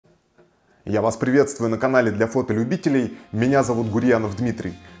Я вас приветствую на канале для фотолюбителей, меня зовут Гурьянов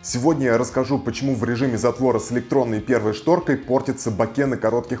Дмитрий. Сегодня я расскажу, почему в режиме затвора с электронной и первой шторкой портится боке на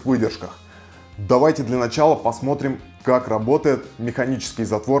коротких выдержках. Давайте для начала посмотрим, как работает механический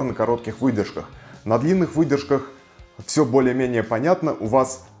затвор на коротких выдержках. На длинных выдержках все более-менее понятно, у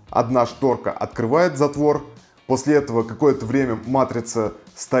вас одна шторка открывает затвор, после этого какое-то время матрица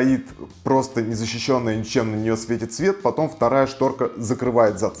стоит просто незащищенная, ничем на нее светит свет, потом вторая шторка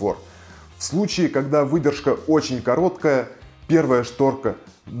закрывает затвор. В случае, когда выдержка очень короткая, первая шторка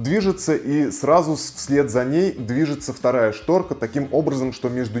движется и сразу вслед за ней движется вторая шторка, таким образом, что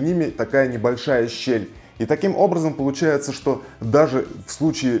между ними такая небольшая щель. И таким образом получается, что даже в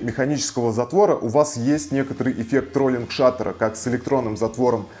случае механического затвора у вас есть некоторый эффект роллинг-шаттера, как с электронным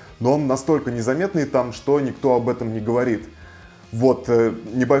затвором, но он настолько незаметный там, что никто об этом не говорит. Вот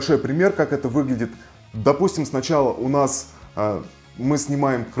небольшой пример, как это выглядит. Допустим, сначала у нас мы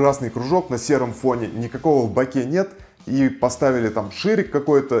снимаем красный кружок на сером фоне, никакого в боке нет, и поставили там ширик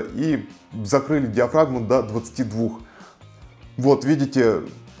какой-то и закрыли диафрагму до 22. Вот видите,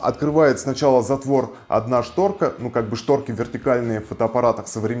 открывает сначала затвор одна шторка, ну как бы шторки вертикальные в фотоаппаратах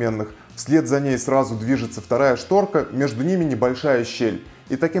современных, вслед за ней сразу движется вторая шторка, между ними небольшая щель.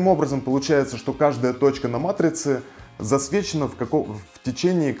 И таким образом получается, что каждая точка на матрице засвечено в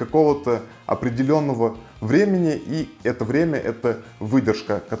течение какого-то определенного времени, и это время — это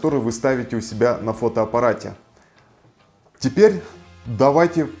выдержка, которую вы ставите у себя на фотоаппарате. Теперь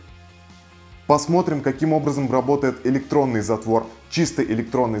давайте посмотрим, каким образом работает электронный затвор, чисто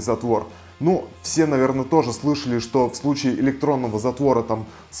электронный затвор. Ну, все, наверное, тоже слышали, что в случае электронного затвора там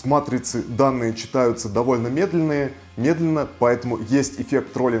с матрицы данные читаются довольно медленно, поэтому есть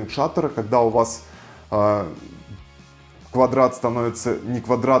эффект роллинг-шаттера, когда у вас квадрат становится не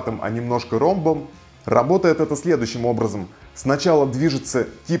квадратом, а немножко ромбом. Работает это следующим образом. Сначала движется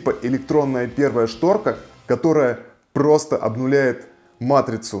типа электронная первая шторка, которая просто обнуляет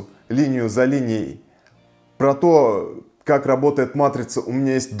матрицу линию за линией. Про то, как работает матрица, у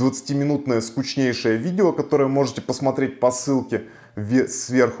меня есть 20-минутное скучнейшее видео, которое можете посмотреть по ссылке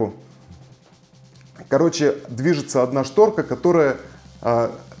сверху. Короче, движется одна шторка, которая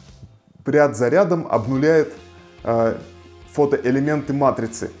ряд за рядом обнуляет фотоэлементы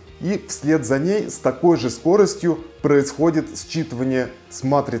матрицы. И вслед за ней с такой же скоростью происходит считывание с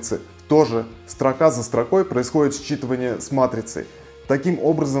матрицы. Тоже строка за строкой происходит считывание с матрицы. Таким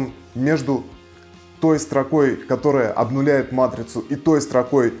образом, между той строкой, которая обнуляет матрицу, и той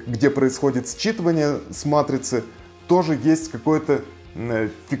строкой, где происходит считывание с матрицы, тоже есть какой-то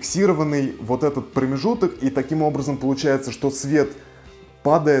фиксированный вот этот промежуток. И таким образом получается, что свет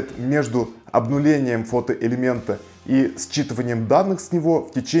падает между обнулением фотоэлемента и считыванием данных с него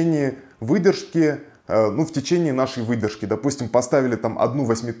в течение выдержки, в течение нашей выдержки. Допустим, поставили там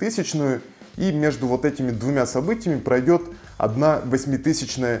 1/8000, и между вот этими двумя событиями пройдет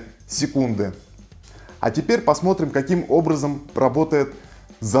 1/8000 секунды. А теперь посмотрим, каким образом работает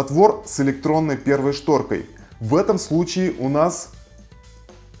затвор с электронной первой шторкой. В этом случае у нас,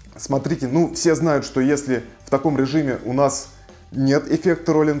 смотрите, все знают, что если в таком режиме у нас нет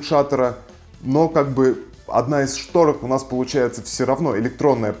эффекта роллинг-шаттера, но как бы одна из шторок у нас получается все равно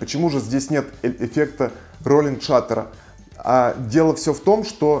электронная. Почему же здесь нет эффекта роллинг-шаттера? А дело все в том,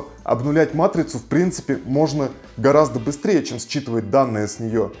 что обнулять матрицу в принципе можно гораздо быстрее, чем считывать данные с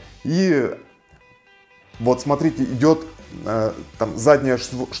нее. И вот смотрите, идет там задняя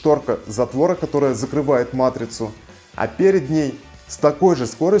шторка затвора, которая закрывает матрицу, а перед ней с такой же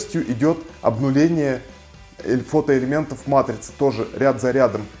скоростью идет обнуление фотоэлементов матрицы, тоже ряд за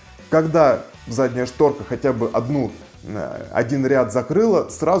рядом. Когда задняя шторка хотя бы один ряд закрыла,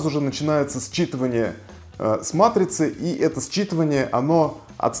 сразу же начинается считывание с матрицы, и это считывание, оно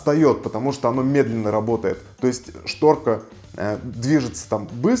отстает, потому что оно медленно работает. То есть шторка движется там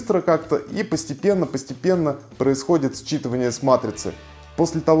быстро как-то, и постепенно происходит считывание с матрицы.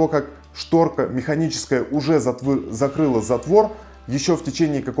 После того, как шторка механическая уже закрыла затвор, еще в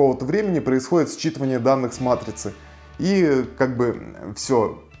течение какого-то времени происходит считывание данных с матрицы. И как бы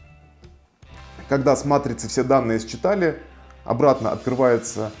все. Когда с матрицы все данные считали, обратно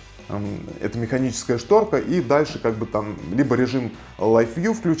открывается эта механическая шторка, и дальше как бы там либо режим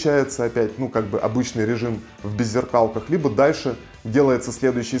LiveView включается опять, как бы обычный режим в беззеркалках, либо дальше делается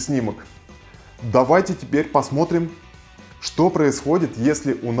следующий снимок. Давайте теперь посмотрим, что происходит,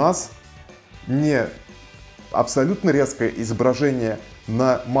 если у нас не абсолютно резкое изображение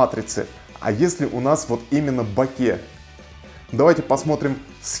на матрице, а если у нас вот именно боке. Давайте посмотрим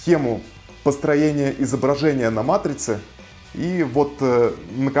схему построения изображения на матрице. И вот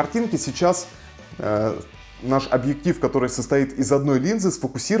на картинке сейчас наш объектив, который состоит из одной линзы,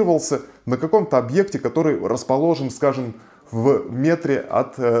 сфокусировался на каком-то объекте, который расположен, скажем, в метре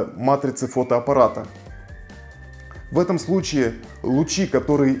от матрицы фотоаппарата. В этом случае лучи,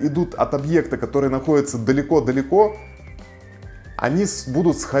 которые идут от объекта, который находится далеко-далеко, они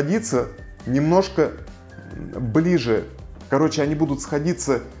будут сходиться немножко ближе. Короче, они будут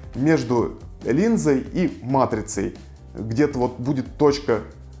сходиться между линзой и матрицей. Где-то вот будет точка,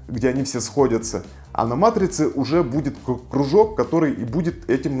 где они все сходятся. А на матрице уже будет кружок, который и будет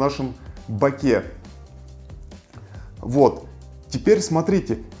этим нашим боке. Вот. Теперь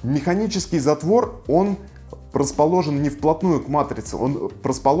смотрите, механический затвор, он расположен не вплотную к матрице, он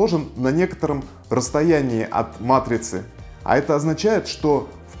расположен на некотором расстоянии от матрицы. А это означает, что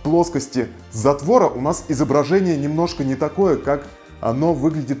в плоскости затвора у нас изображение немножко не такое, как оно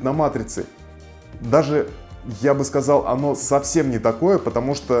выглядит на матрице. Даже, я бы сказал, оно совсем не такое,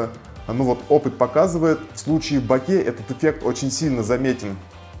 потому что вот опыт показывает, в случае боке этот эффект очень сильно заметен.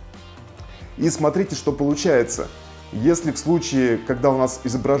 И смотрите, что получается. Если в случае, когда у нас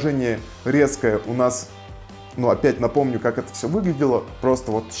изображение резкое, у нас, опять напомню, как это все выглядело,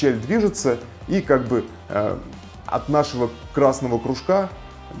 просто вот щель движется и как бы от нашего красного кружка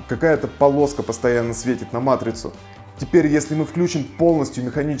какая-то полоска постоянно светит на матрицу. Теперь, если мы включим полностью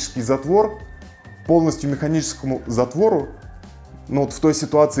механический затвор, полностью механическому затвору, вот в той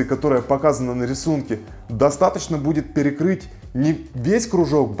ситуации, которая показана на рисунке, достаточно будет перекрыть не весь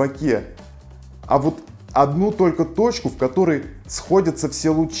кружок боке, а вот одну только точку, в которой сходятся все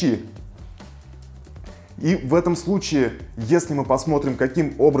лучи. И в этом случае, если мы посмотрим,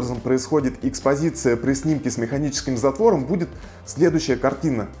 каким образом происходит экспозиция при снимке с механическим затвором, будет следующая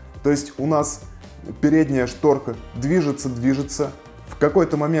картина. То есть у нас передняя шторка движется, в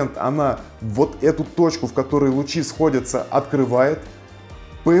какой-то момент она вот эту точку, в которой лучи сходятся, открывает,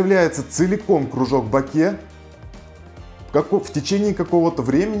 появляется целиком кружок боке, в течение какого-то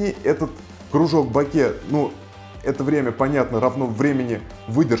времени этот кружок боке, это время, понятно, равно времени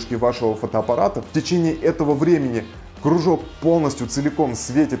выдержки вашего фотоаппарата. В течение этого времени кружок полностью целиком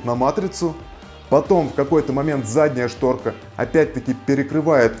светит на матрицу. Потом в какой-то момент задняя шторка опять-таки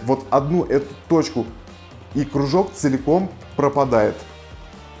перекрывает вот одну эту точку, и кружок целиком пропадает.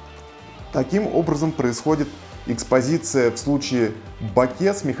 Таким образом происходит экспозиция в случае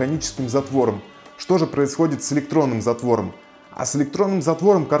боке с механическим затвором. Что же происходит с электронным затвором? А с электронным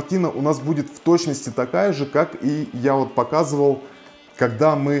затвором картина у нас будет в точности такая же, как и я вот показывал,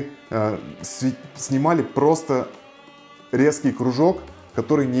 когда мы снимали просто резкий кружок,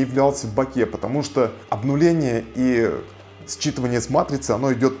 который не являлся боке, потому что обнуление и считывание с матрицы,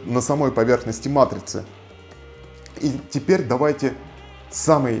 оно идет на самой поверхности матрицы. И теперь давайте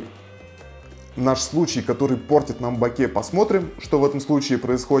самый наш случай, который портит нам боке, посмотрим, что в этом случае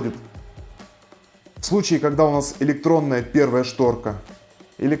происходит. В случае, когда у нас электронная первая шторка.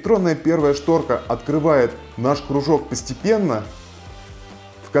 Электронная первая шторка открывает наш кружок постепенно.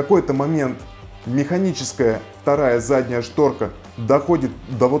 В какой-то момент механическая вторая задняя шторка доходит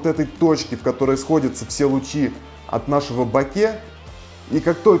до вот этой точки, в которой сходятся все лучи от нашего боке. И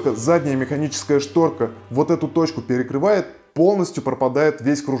как только задняя механическая шторка вот эту точку перекрывает, полностью пропадает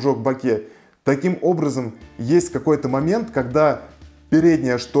весь кружок боке. Таким образом, есть какой-то момент, когда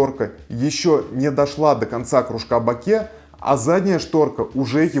передняя шторка еще не дошла до конца кружка боке, а задняя шторка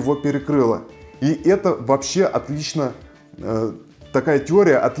уже его перекрыла. И это вообще отлично, такая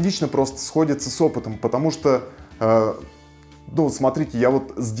теория отлично просто сходится с опытом, потому что, смотрите, я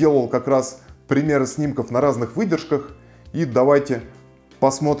вот сделал как раз примеры снимков на разных выдержках, и давайте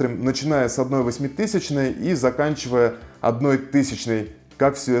посмотрим, начиная с 1/8000 и заканчивая 1/1000,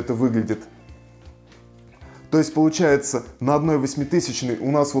 как все это выглядит. То есть получается, на 1/8000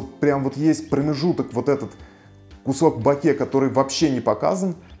 у нас вот прям вот есть промежуток, вот этот кусок боке, который вообще не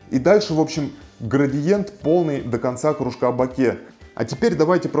показан. И дальше, в общем, градиент полный до конца кружка боке. А теперь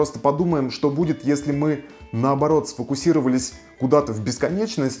давайте просто подумаем, что будет, если мы наоборот сфокусировались куда-то в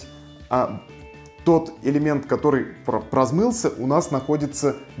бесконечность, а тот элемент, который размылся, у нас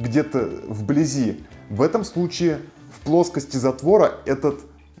находится где-то вблизи. В этом случае в плоскости затвора этот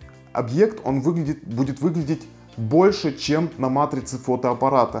объект, он будет выглядеть больше, чем на матрице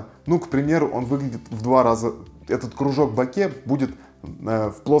фотоаппарата. К примеру, он выглядит в 2 раза, этот кружок боке будет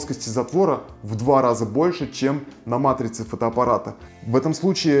в плоскости затвора в 2 раза больше, чем на матрице фотоаппарата. В этом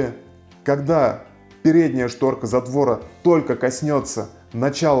случае, когда передняя шторка затвора только коснется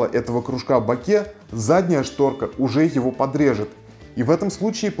начала этого кружка боке, задняя шторка уже его подрежет. И в этом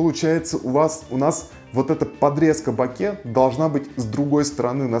случае получается у нас вот эта подрезка боке должна быть с другой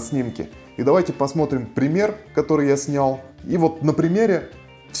стороны на снимке. И давайте посмотрим пример, который я снял. И вот на примере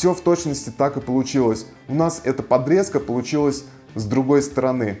все в точности так и получилось. У нас эта подрезка получилась с другой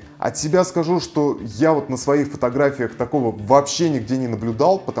стороны. От себя скажу, что я вот на своих фотографиях такого вообще нигде не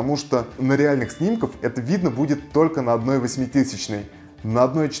наблюдал, потому что на реальных снимках это видно будет только на 1/8000. На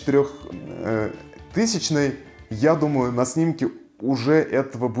 1/4000, я думаю, на снимке уже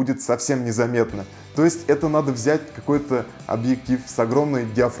этого будет совсем незаметно. То есть это надо взять какой-то объектив с огромной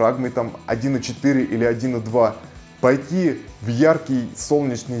диафрагмой, там 1,4 или 1,2, пойти в яркий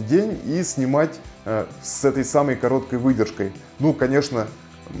солнечный день и снимать с этой самой короткой выдержкой. Ну, конечно,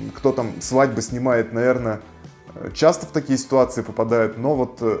 кто там свадьбы снимает, наверное, часто в такие ситуации попадает, но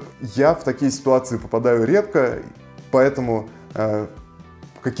вот я в такие ситуации попадаю редко, поэтому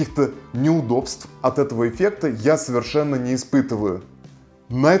каких-то неудобств от этого эффекта я совершенно не испытываю.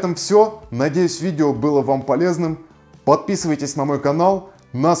 На этом все. Надеюсь, видео было вам полезным. Подписывайтесь на мой канал.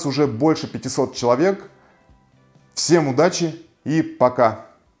 Нас уже больше 500 человек. Всем удачи и пока!